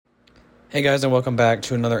Hey guys, and welcome back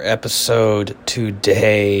to another episode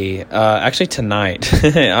today. Actually tonight.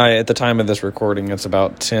 At the time of this recording, it's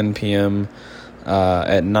about 10 p.m.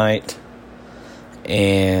 At night.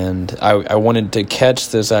 And I wanted to catch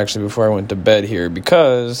this actually before I went to bed here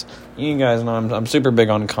because you guys know I'm super big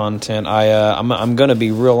on content. I'm gonna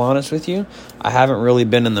be real honest with you. I haven't really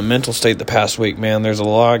been in the mental state the past week, man. There's a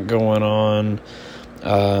lot going on.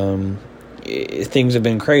 Things have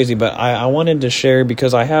been crazy, but I wanted to share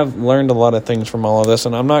because I have learned a lot of things from all of this,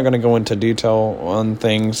 and I'm not going to go into detail on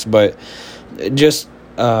things, but just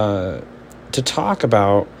to talk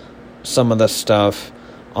about some of the stuff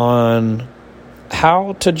on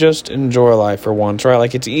how to just enjoy life for once, right?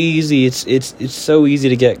 Like, it's easy. It's so easy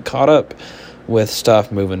to get caught up with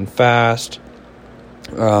stuff moving fast.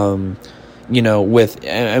 The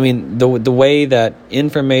way that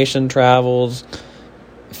information travels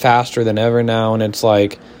faster than ever now, and it's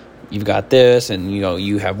like you've got this, and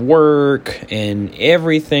you have work and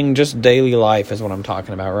everything, just daily life is what I'm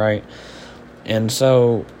talking about, right? And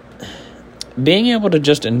so being able to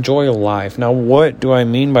just enjoy life. Now, what do I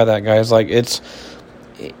mean by that, guys? Like, it's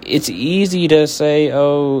easy to say,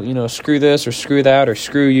 screw this or screw that or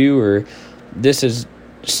screw you or this is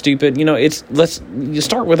stupid. You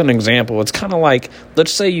start with an example. It's kind of like,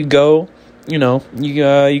 let's say you go,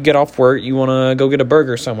 you get off work, you want to go get a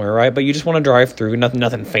burger somewhere, right? But you just want to drive through,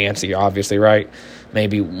 nothing fancy, obviously, right?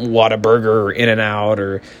 Maybe Whataburger or In-N-Out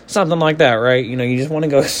or something like that, right? You just want to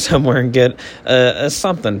go somewhere and get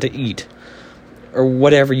something to eat or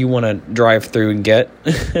whatever you want to drive through and get.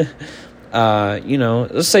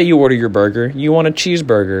 Let's say you order your burger, you want a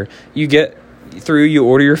cheeseburger, you get through, you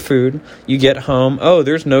order your food, you get home,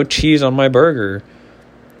 there's no cheese on my burger.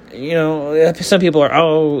 Some people are,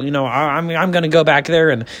 I'm going to go back there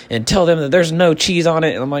and tell them that there's no cheese on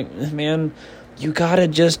it. And I'm like, man, you got to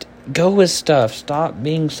just go with stuff. Stop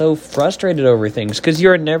being so frustrated over things, because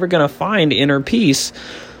you're never going to find inner peace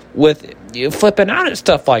with you flipping out at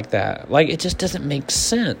stuff like that. Like, it just doesn't make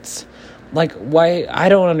sense. Like, why? I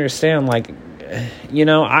don't understand. Like,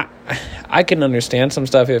 I can understand some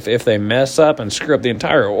stuff if they mess up and screw up the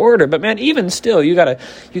entire order. But man, even still, you gotta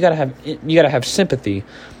have sympathy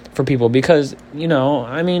for people, because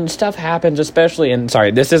stuff happens, especially. And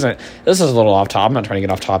sorry, this is a little off topic. I'm not trying to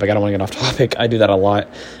get off topic. I don't want to get off topic. I do that a lot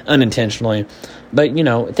unintentionally, but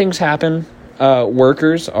things happen.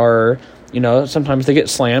 Workers are, sometimes they get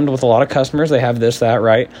slammed with a lot of customers. They have this, that,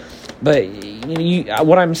 right? But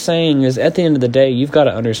what I'm saying is, at the end of the day, you've got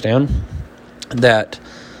to understand that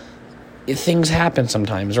things happen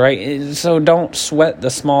sometimes, right? So don't sweat the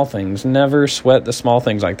small things. Never sweat the small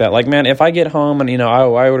things like that. Like, man, if I get home and, I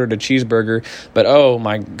ordered a cheeseburger, but, oh,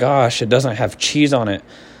 my gosh, it doesn't have cheese on it,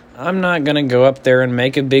 I'm not going to go up there and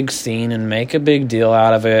make a big scene and make a big deal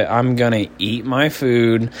out of it. I'm going to eat my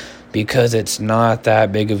food because it's not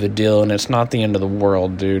that big of a deal, and it's not the end of the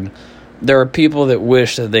world, dude. There are people that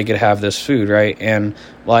wish that they could have this food, right? And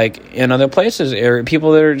like in other places,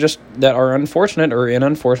 people that are unfortunate or in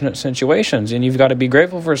unfortunate situations, and you've got to be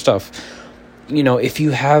grateful for stuff. If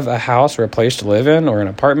you have a house or a place to live in or an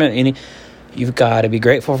apartment, you've got to be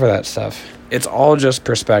grateful for that stuff. It's all just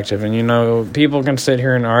perspective. And people can sit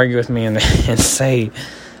here and argue with me and say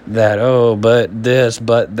that, but this,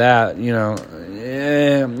 but that,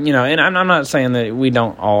 and I'm not saying that we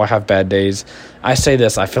don't all have bad days. I say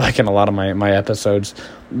this, I feel like, in a lot of my episodes,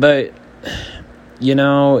 but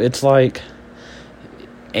it's like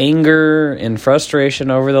anger and frustration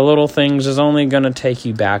over the little things is only going to take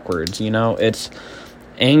you backwards.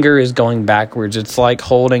 Anger is going backwards. It's like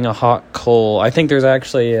holding a hot coal. I think there's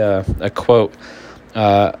actually a quote,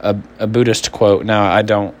 a Buddhist quote. Now, I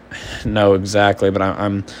don't know exactly, but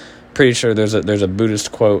I'm pretty sure there's a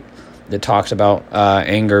Buddhist quote that talks about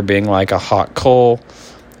anger being like a hot coal,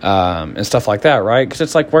 and stuff like that, right? Because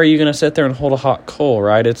it's like, where are you going to sit there and hold a hot coal,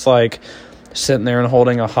 right? It's like sitting there and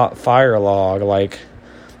holding a hot fire log. Like,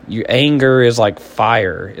 your anger is like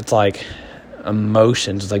fire. It's like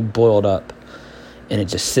emotions. It's like boiled up, and it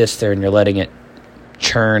just sits there, and you're letting it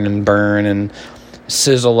churn and burn and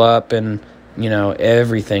sizzle up and,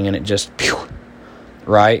 everything, and it just,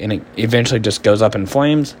 right? And it eventually just goes up in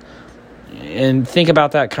flames. And think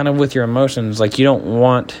about that kind of with your emotions. Like, you don't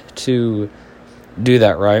want to do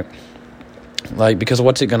that, right? Like, because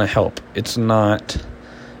what's it going to help? It's not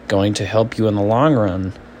going to help you in the long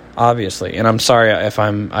run, obviously. And I'm sorry I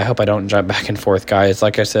hope I don't jump back and forth, guys.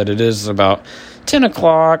 Like I said, it is about 10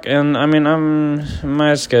 o'clock, and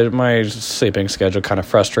my sleeping schedule kind of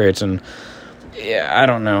frustrates, and yeah, I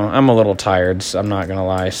don't know. I'm a little tired, so I'm not going to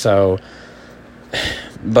lie. So,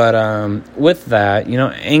 but with that,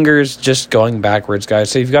 anger is just going backwards,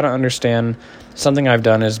 guys. So you've got to understand something I've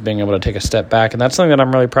done is being able to take a step back, and that's something that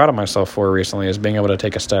I'm really proud of myself for recently, is being able to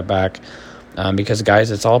take a step back, because,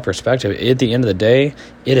 guys, it's all perspective. At the end of the day,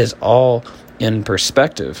 it is all in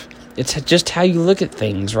perspective. It's just how you look at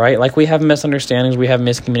things, right? Like, we have misunderstandings, we have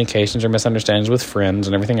miscommunications or misunderstandings with friends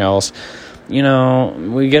and everything else.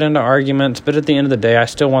 We get into arguments, but at the end of the day, I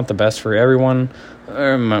still want the best for everyone.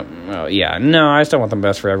 I still want the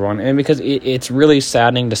best for everyone. And because it's really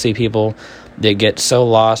saddening to see people that get so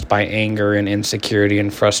lost by anger and insecurity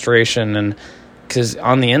and frustration. And because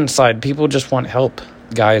on the inside, people just want help,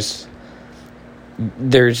 guys.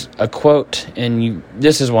 There's a quote, and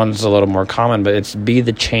this is one's a little more common, but it's be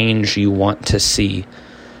the change you want to see,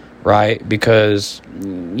 right? Because,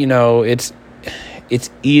 it's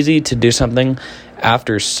easy to do something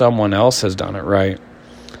after someone else has done it, right?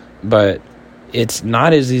 But it's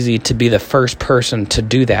not as easy to be the first person to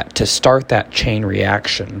do that, to start that chain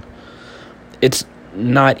reaction. It's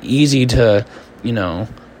not easy to,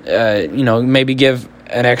 maybe give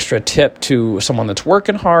an extra tip to someone that's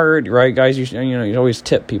working hard, right, guys? You always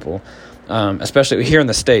tip people, especially here in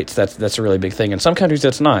the States. That's a really big thing. In some countries,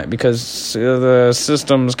 that's not, because the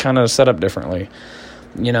system's kind of set up differently,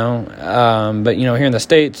 but here in the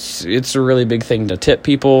States, it's a really big thing to tip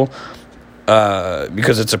people,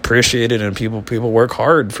 because it's appreciated and people work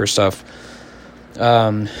hard for stuff,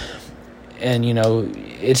 and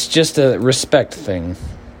it's just a respect thing.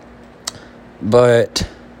 But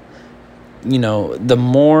the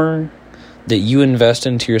more that you invest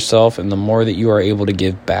into yourself and the more that you are able to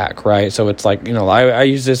give back, right? So it's like, I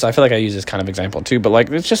use this, I feel like I use this kind of example too, but like,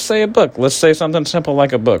 let's just say a book. Let's say something simple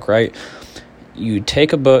like a book, right? You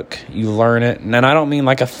take a book, you learn it, and I don't mean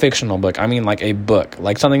like a fictional book. I mean like a book,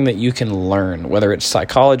 like something that you can learn, whether it's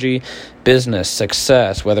psychology, business,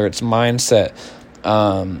 success, whether it's mindset,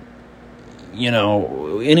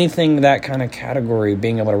 anything that kind of category,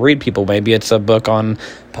 being able to read people. Maybe it's a book on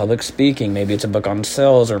public speaking. Maybe it's a book on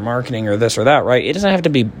sales or marketing or this or that, right? It doesn't have to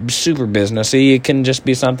be super businessy. It can just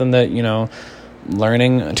be something that,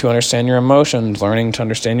 learning to understand your emotions, learning to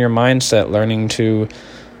understand your mindset, learning to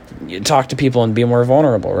talk to people and be more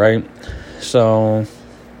vulnerable, right? So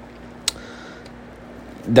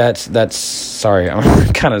that's sorry,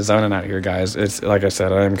 I'm kind of zoning out here, guys. It's like I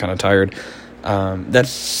said, I am kind of tired. That's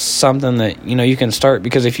something that, you can start,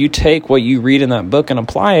 because if you take what you read in that book and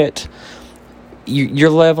apply it, you're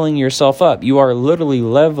leveling yourself up. You are literally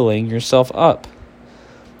leveling yourself up.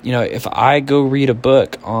 If I go read a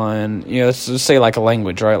book on, let's just say like a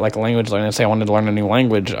language, right? Like a language learning. Let's say I wanted to learn a new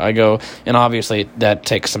language. I go, and obviously that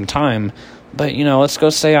takes some time, but let's go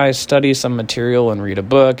say I study some material and read a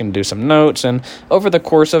book and do some notes. And over the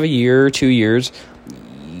course of a year or 2 years,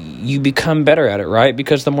 you become better at it, right?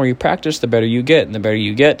 Because the more you practice, the better you get. And the better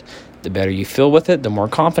you get, the better you feel with it, the more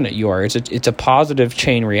confident you are. It's a positive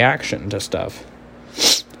chain reaction to stuff.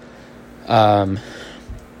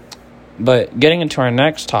 But getting into our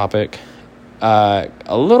next topic, a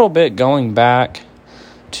little bit going back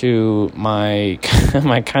to my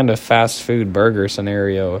kind of fast food burger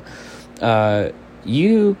scenario.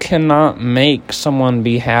 You cannot make someone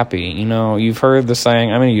be happy. You've heard the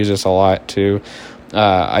saying. I'm going to use this a lot too.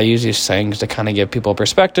 I use these sayings to kind of give people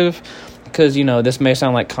perspective, because, this may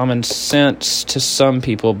sound like common sense to some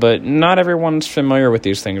people, but not everyone's familiar with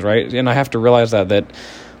these things, right? And I have to realize that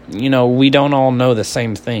we don't all know the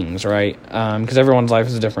same things, right? Because everyone's life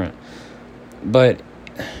is different. But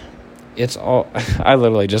it's all... I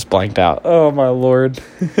literally just blanked out. Oh, my Lord.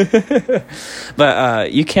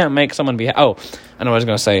 But you can't make someone be... Oh, I know what I was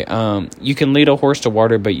going to say. You can lead a horse to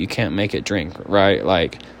water, but you can't make it drink, right?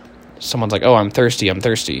 Like, someone's like, oh, I'm thirsty.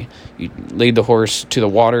 You lead the horse to the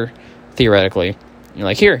water, theoretically. You're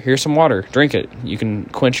like, here's some water. Drink it. You can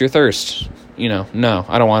quench your thirst. No,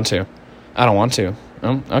 I don't want to.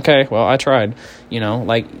 Okay, well, I tried.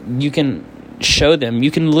 Like, you can show them,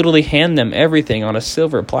 you can literally hand them everything on a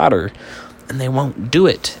silver platter, and they won't do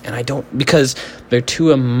it. And because they're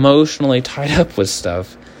too emotionally tied up with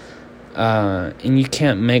stuff. And you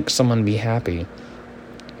can't make someone be happy.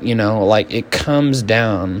 Like, it comes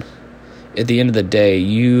down, at the end of the day,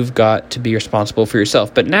 you've got to be responsible for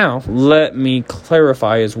yourself. But now, let me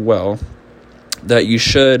clarify as well that you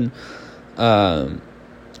should...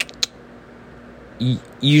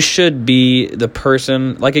 you should be the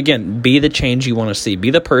person, like, again, be the change you want to see.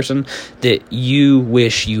 Be the person that you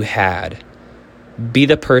wish you had. Be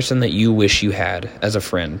the person that you wish you had as a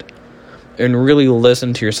friend. And really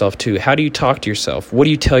listen to yourself, too. How do you talk to yourself? What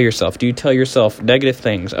do you tell yourself? Do you tell yourself negative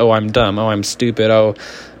things? Oh, I'm dumb. Oh, I'm stupid. Oh,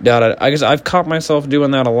 I guess I've caught myself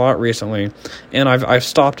doing that a lot recently. And I've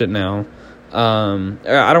stopped it now.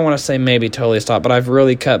 I don't want to say maybe totally stop, but I've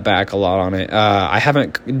really cut back a lot on it. I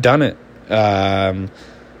haven't done it in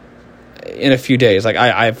a few days. Like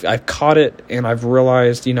I've caught it, and I've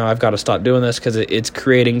realized, I've got to stop doing this because it's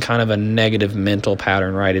creating kind of a negative mental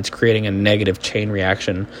pattern, right? It's creating a negative chain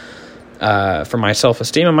reaction for my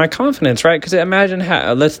self-esteem and my confidence, right? Because imagine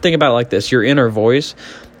let's think about it like this. Your inner voice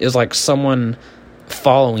is like someone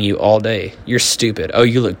following you all day. You're stupid. Oh,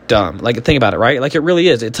 you look dumb. Like, think about it, right? Like, it really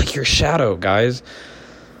is. It's like your shadow, guys.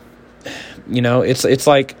 It's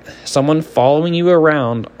like someone following you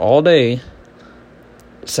around all day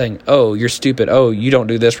saying, oh, you're stupid. Oh, you don't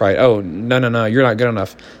do this right. Oh, no, you're not good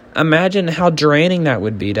enough. Imagine how draining that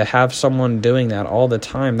would be to have someone doing that all the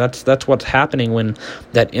time. That's what's happening when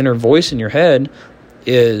that inner voice in your head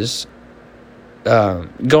is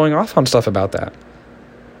going off on stuff about that.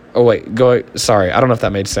 Oh, wait, sorry, I don't know if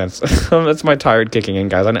that made sense. That's my tired kicking in,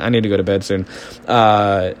 guys. I need to go to bed soon.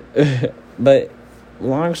 But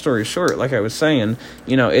long story short, like I was saying,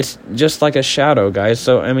 it's just like a shadow, guys.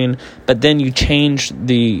 So, but then you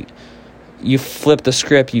flip the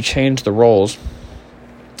script, you change the roles,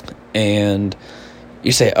 and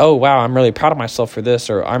you say, oh, wow, I'm really proud of myself for this,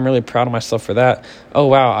 or I'm really proud of myself for that. Oh,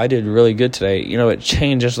 wow, I did really good today. It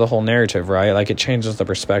changes the whole narrative, right? Like, it changes the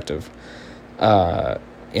perspective.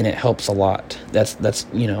 And it helps a lot. That's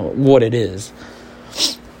what it is.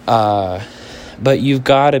 But you've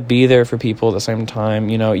got to be there for people at the same time.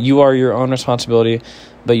 You are your own responsibility,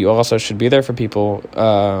 but you also should be there for people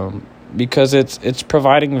because it's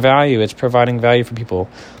providing value. It's providing value for people.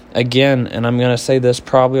 Again, and I'm going to say this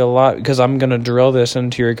probably a lot because I'm going to drill this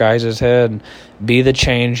into your guys' head. Be the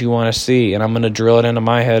change you want to see, and I'm going to drill it into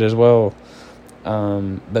my head as well.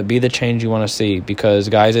 But be the change you want to see because,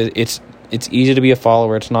 guys, it's easy to be a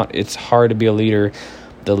follower. It's hard to be a leader.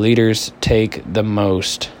 The leaders take the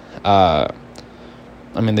most.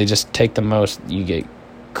 They just take the most. You get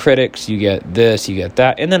critics, you get this, you get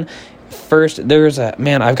that. And then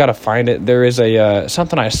I've got to find it. There is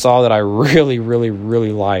something I saw that I really, really,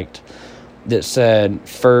 really liked that said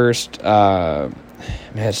first,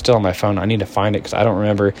 it's still on my phone. I need to find it because I don't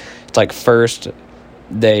remember. It's like first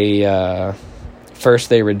they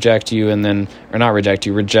reject you and then, or not reject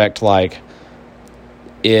you, reject like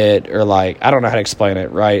it, or like, I don't know how to explain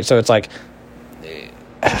it, right? So it's like,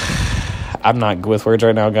 I'm not good with words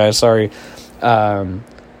right now, guys, sorry.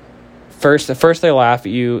 First they laugh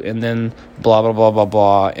at you and then blah, blah, blah, blah,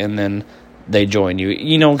 blah, and then they join you.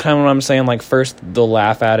 Kind of what I'm saying? Like, first they'll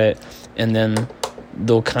laugh at it and then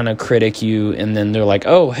they'll kind of critic you, and then they're like,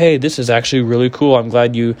 oh, hey, this is actually really cool. I'm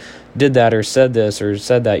glad you did that or said this or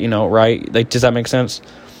said that, right? Like, does that make sense?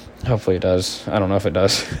 Hopefully it does. I don't know if it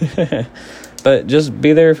does. But just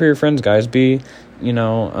be there for your friends, guys. Be,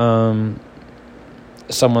 someone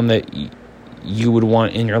that you would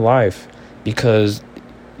want in your life, because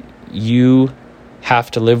you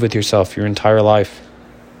have to live with yourself your entire life.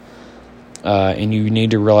 And you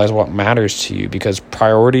need to realize what matters to you, because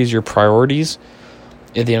priorities, your priorities,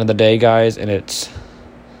 at the end of the day, guys, and it's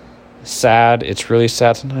sad. It's really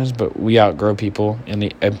sad sometimes, but we outgrow people,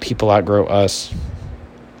 and people outgrow us.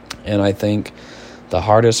 And I think the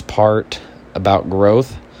hardest part about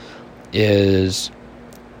growth is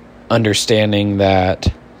understanding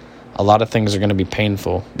that a lot of things are going to be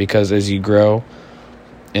painful, because as you grow,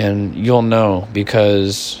 and you'll know,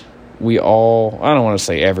 because we all, I don't want to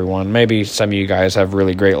say everyone, maybe some of you guys have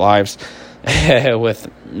really great lives with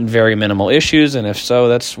very minimal issues, and if so,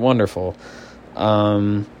 that's wonderful.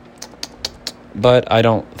 But I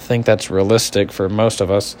don't think that's realistic for most of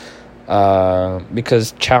us,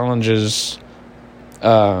 because challenges,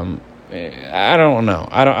 I don't know.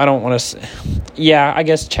 I don't want to. Yeah, I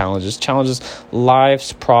guess challenges.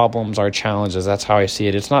 Life's problems are challenges. That's how I see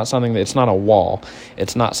it. It's not something it's not a wall.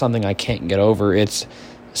 It's not something I can't get over. It's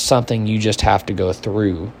something you just have to go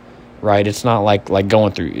through, right? It's not like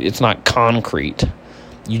going through. It's not concrete.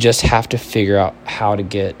 You just have to figure out how to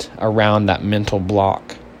get around that mental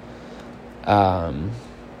block, and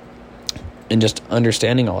just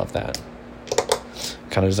understanding all of that.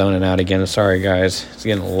 Kind of zoning out again. Sorry, guys. It's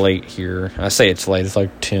getting late here. I say it's late. It's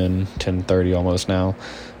like 10:30 almost now.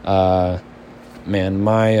 Man,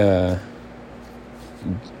 I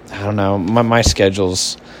don't know. My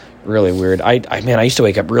schedule's really weird. I used to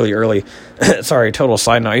wake up really early. Sorry, total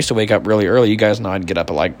side note. I used to wake up really early. You guys know I'd get up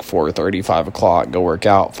at like 4:30, 5 o'clock, go work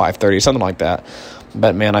out, 5:30, something like that.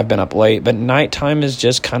 But, man, I've been up late. But nighttime has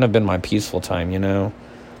just kind of been my peaceful time,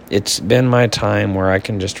 It's been my time where I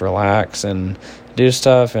can just relax and do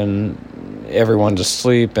stuff, and everyone's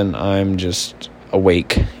asleep, and I'm just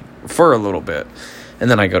awake for a little bit,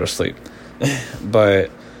 and then I go to sleep.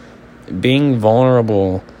 But being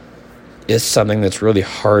vulnerable is something that's really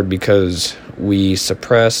hard, because we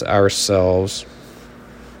suppress ourselves,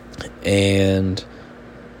 And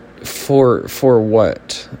for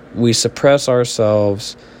what? We suppress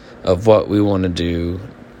ourselves of what we want to do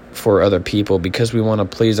for other people because we want to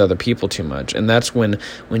please other people too much. And that's when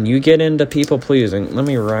you get into people pleasing. Let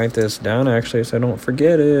me write this down actually so I don't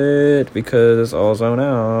forget it, because I'll zone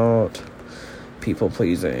out. People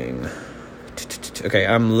pleasing. Okay,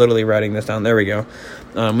 I'm literally writing this down. There we go.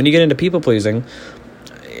 When you get into people pleasing,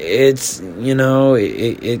 it's,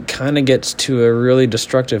 it kind of gets to a really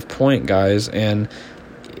destructive point, guys. And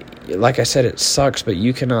like I said, it sucks, but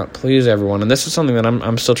you cannot please everyone. And this is something that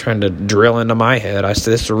I'm still trying to drill into my head. This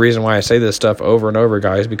is the reason why I say this stuff over and over,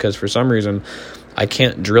 guys, because for some reason I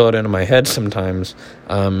can't drill it into my head sometimes.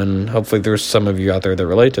 And hopefully there's some of you out there that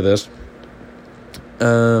relate to this.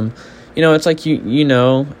 It's like, at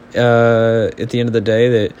the end of the day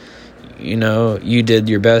that, you did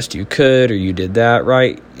your best you could, or you did that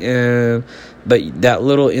right. But that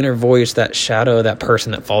little inner voice, that shadow, that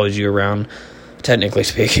person that follows you around, technically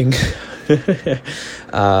speaking,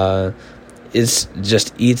 is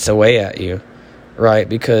just eats away at you, right?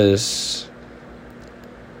 Because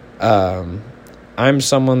I'm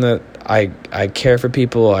someone that I care for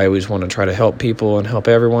people. I always want to try to help people and help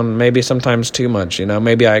everyone. Maybe sometimes too much,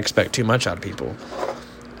 maybe I expect too much out of people.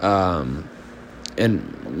 And,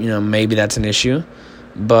 maybe that's an issue,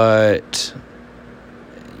 but,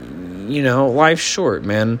 life's short,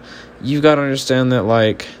 man. You've got to understand that,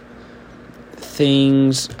 like,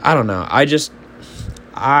 things, I don't know.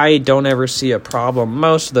 I don't ever see a problem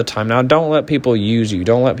most of the time. Now, don't let people use you.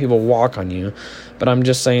 Don't let people walk on you. But I'm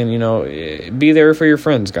just saying, be there for your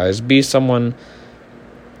friends, guys. Be someone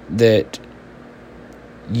that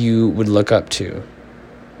you would look up to,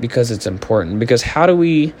 because it's important. Because how do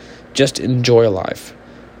we just enjoy life?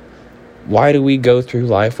 Why do we go through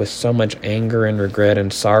life with so much anger and regret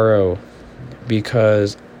and sorrow?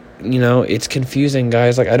 Because it's confusing,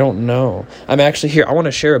 guys. Like, I don't know. I'm actually here. I want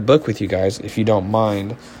to share a book with you guys, if you don't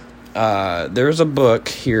mind. There's a book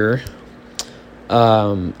here,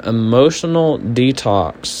 Emotional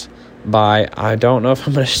Detox by, I don't know if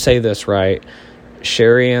I'm going to say this right,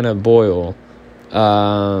 Sherianna Boyle.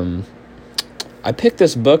 I picked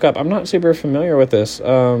this book up. I'm not super familiar with this.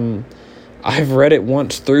 I've read it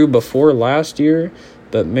once through before last year,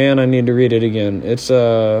 but man, I need to read it again. It's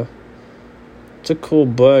a cool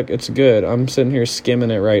book. It's good. I'm sitting here skimming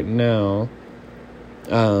it right now.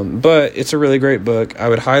 But it's a really great book. I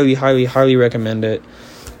would highly, highly, highly recommend it.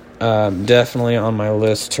 Definitely on my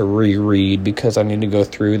list to reread, because I need to go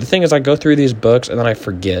through. The thing is, I go through these books and then I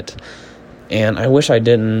forget. And I wish I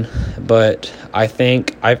didn't, but I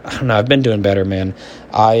think, I don't know, I've been doing better, man.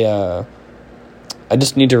 I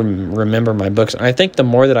just need to remember my books. And I think the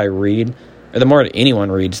more that I read, or the more that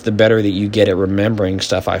anyone reads, the better that you get at remembering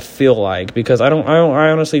stuff, I feel like. Because I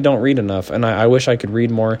honestly don't read enough, and I wish I could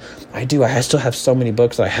read more. I do. I still have so many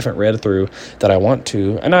books that I haven't read through that I want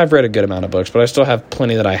to. And I've read a good amount of books, but I still have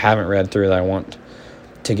plenty that I haven't read through that I want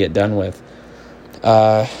to get done with.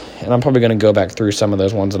 And I'm probably going to go back through some of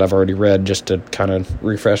those ones that I've already read just to kind of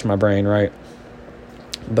refresh my brain, right?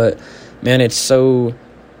 But, man, it's so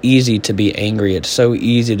easy to be angry. It's so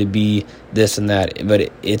easy to be this and that.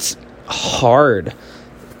 But it's hard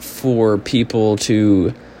for people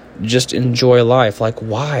to just enjoy life. Like,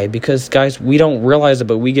 why? Because, guys, we don't realize it,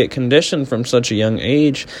 but we get conditioned from such a young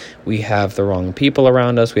age. We have the wrong people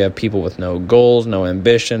around us. We have people with no goals, no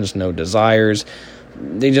ambitions, no desires.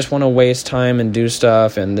 They just want to waste time and do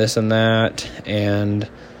stuff and this and that. And,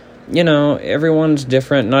 everyone's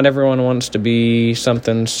different. Not everyone wants to be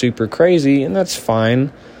something super crazy, and that's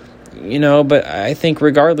fine. But I think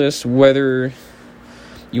regardless, whether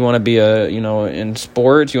you want to be in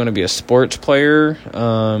sports, you want to be a sports player,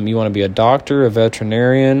 you want to be a doctor, a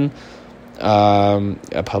veterinarian,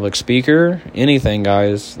 a public speaker, anything,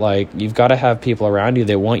 guys, like, you've got to have people around you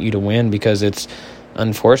that want you to win, because it's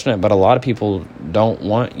unfortunate, but a lot of people don't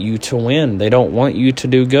want you to win. They don't want you to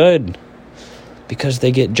do good, because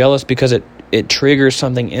they get jealous, because it triggers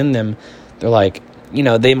something in them. They're like,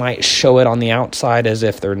 they might show it on the outside as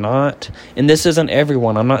if they're not. And this isn't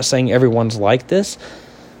everyone. I'm not saying everyone's like this,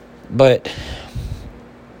 but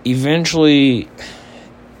eventually,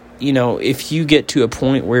 if you get to a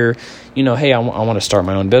point where, hey, I want to start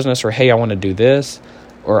my own business, or hey, I want to do this,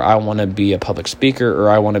 or I want to be a public speaker, or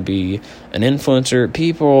I want to be an influencer,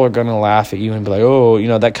 people are going to laugh at you and be like,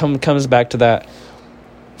 oh, that comes back to that.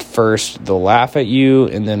 First, they'll laugh at you,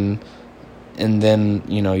 and then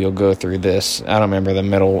you'll go through this. I don't remember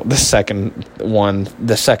the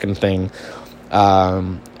second thing.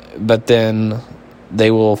 But then they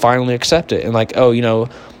will finally accept it, and like, oh,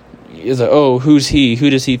 is a, oh, who's he? Who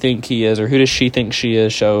does he think he is? Or who does she think she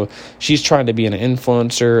is? So she's trying to be an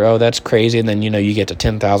influencer. Oh, that's crazy. And then, you get to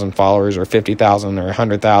 10,000 followers or 50,000 or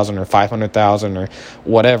 100,000 or 500,000 or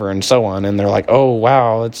whatever and so on. And they're like, oh,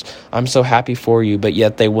 wow, I'm so happy for you. But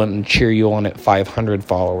yet they wouldn't cheer you on at 500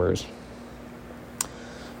 followers.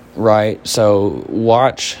 Right? So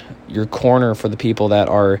watch your corner for the people that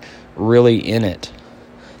are really in it.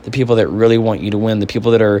 The people that really want you to win. The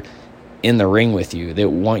people that are in the ring with you, that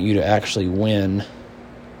want you to actually win.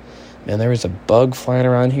 Man, there is a bug flying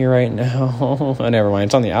around here right now. Oh, never mind.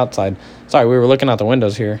 It's on the outside. Sorry, we were looking out the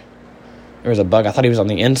windows here. There was a bug. I thought he was on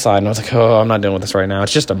the inside, and I was like, oh, I'm not dealing with this right now.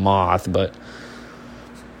 It's just a moth, but,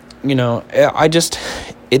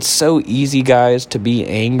 it's so easy, guys, to be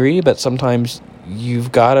angry, but sometimes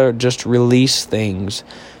you've got to just release things.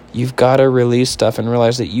 You've got to release stuff and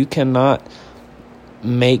realize that you cannot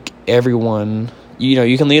make everyone...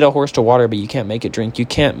 you can lead a horse to water, but you can't make it drink. You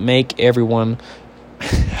can't make everyone...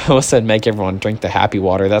 I almost said make everyone drink the happy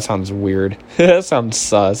water. That sounds weird. That sounds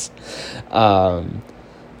sus.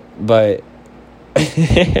 But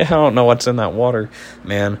I don't know what's in that water,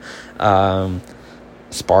 man.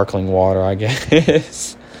 Sparkling water, I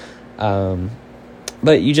guess.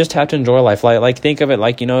 But you just have to enjoy life. Like think of it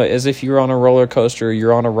like, as if you're on a roller coaster,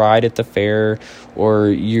 you're on a ride at the fair, or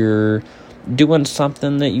you're doing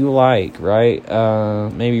something that you like, right?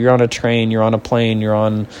 Maybe you're on a train, you're on a plane, you're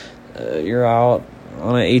out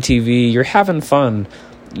on an ATV, you're having fun.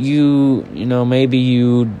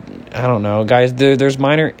 Maybe I don't know, guys, there's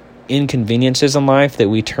minor inconveniences in life that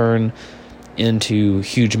we turn into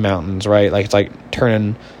huge mountains, right? Like, it's like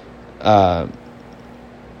turning, how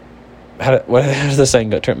does the saying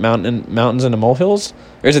go? Turn mountains into molehills?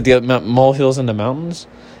 Or is it the molehills into mountains?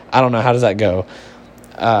 I don't know. How does that go?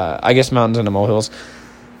 I guess mountains into molehills.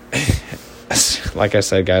 Like I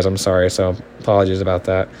said, guys, I'm sorry, so apologies about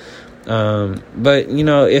that. But,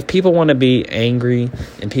 if people want to be angry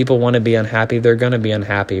and people want to be unhappy, they're going to be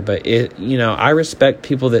unhappy. But, I respect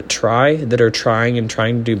people that are trying and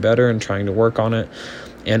trying to do better and trying to work on it,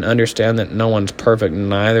 and understand that no one's perfect.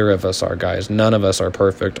 Neither of us are, guys. None of us are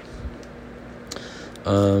perfect.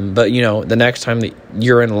 But, the next time that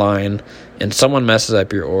you're in line and someone messes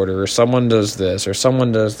up your order, or someone does this, or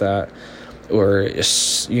someone does that, or,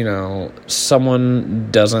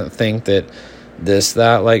 someone doesn't think that this,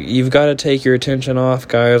 that, like, you've got to take your attention off,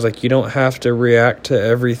 guys. Like, you don't have to react to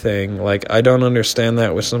everything. Like, I don't understand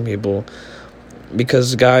that with some people,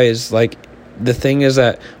 because, guys, like, the thing is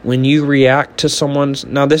that when you react to someone's,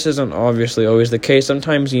 now this isn't obviously always the case,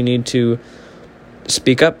 sometimes you need to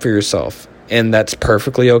speak up for yourself, and that's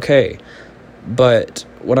perfectly okay. But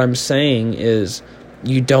what I'm saying is,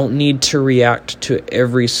 you don't need to react to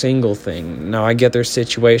every single thing. Now, I get there's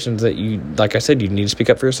situations that like I said, you need to speak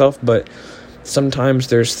up for yourself, but sometimes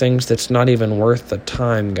there's things that's not even worth the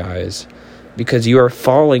time, guys, because you are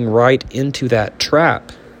falling right into that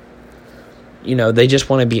trap. They just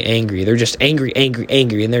want to be angry. They're just angry,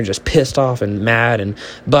 and they're just pissed off and mad and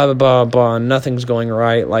blah, blah, blah, blah, and nothing's going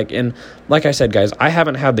right. Like I said, guys, I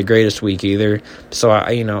haven't had the greatest week either, so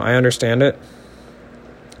I understand it.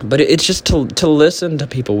 But it's just to listen to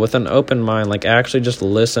people with an open mind, like actually just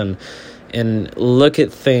listen and look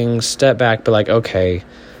at things, step back, be like, okay,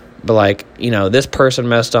 but like, this person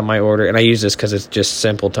messed up my order, and I use this because it's just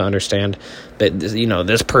simple to understand, but,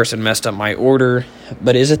 this person messed up my order,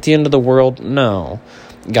 but is it the end of the world? No,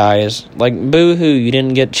 guys, like, boo-hoo, you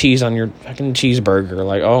didn't get cheese on your fucking cheeseburger,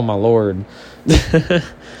 like, oh my lord.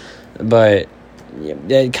 But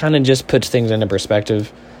it kind of just puts things into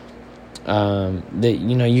perspective, that,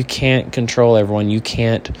 you can't control everyone. You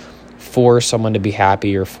can't force someone to be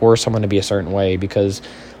happy or force someone to be a certain way, because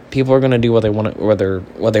people are going to do what they want to,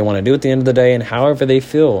 what they want to do at the end of the day, and however they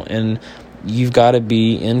feel. And you've got to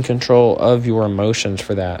be in control of your emotions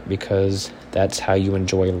for that, because that's how you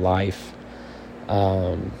enjoy life.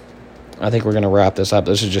 I think we're going to wrap this up.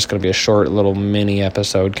 This is just going to be a short little mini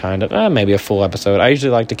episode, kind of, maybe a full episode. I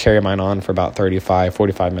usually like to carry mine on for about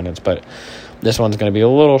 45 minutes, but this one's going to be a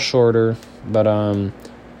little shorter. But,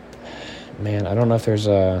 man, I don't know if there's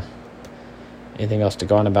anything else to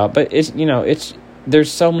go on about, but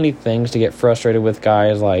there's so many things to get frustrated with,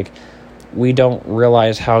 guys. Like, we don't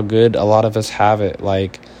realize how good a lot of us have it.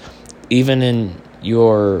 Like, even in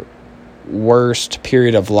your worst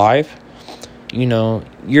period of life,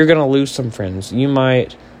 you're going to lose some friends. You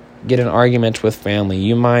might get in arguments with family.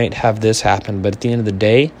 You might have this happen. But at the end of the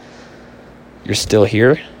day, you're still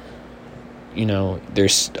here.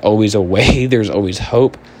 There's always a way. There's always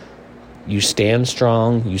hope. You stand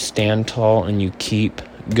strong. You stand tall. And you keep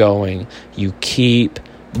going. You keep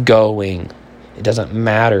going. It doesn't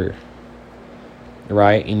matter.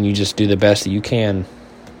 right? And you just do the best that you can.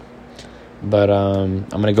 But I'm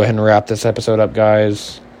going to go ahead and wrap this episode up,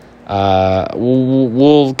 guys.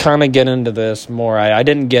 We'll kind of get into this more. I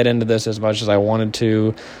didn't get into this as much as I wanted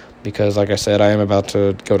to because, like I said, I am about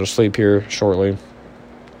to go to sleep here shortly.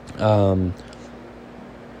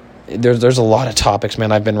 There's a lot of topics,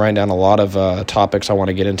 man. I've been writing down a lot of topics I want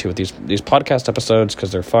to get into with these podcast episodes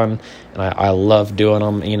because they're fun, and I love doing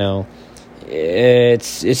them. You know,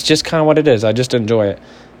 it's just kind of what it is. I just enjoy it,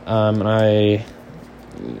 and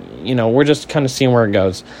we're just kind of seeing where it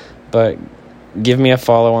goes. But give me a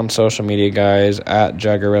follow on social media, guys, at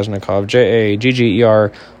Jagger Reznikov,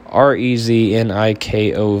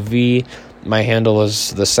 JAGGERREZNIKOV. My handle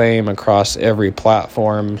is the same across every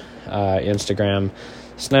platform, Instagram,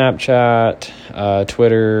 Snapchat,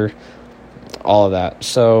 Twitter, all of that.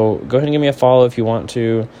 So go ahead and give me a follow if you want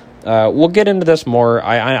to. We'll get into this more.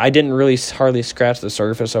 I didn't really hardly scratch the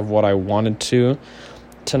surface of what I wanted to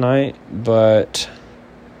tonight, but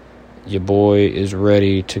your boy is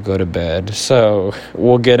ready to go to bed. So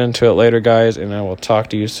we'll get into it later, guys, and I will talk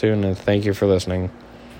to you soon, and thank you for listening.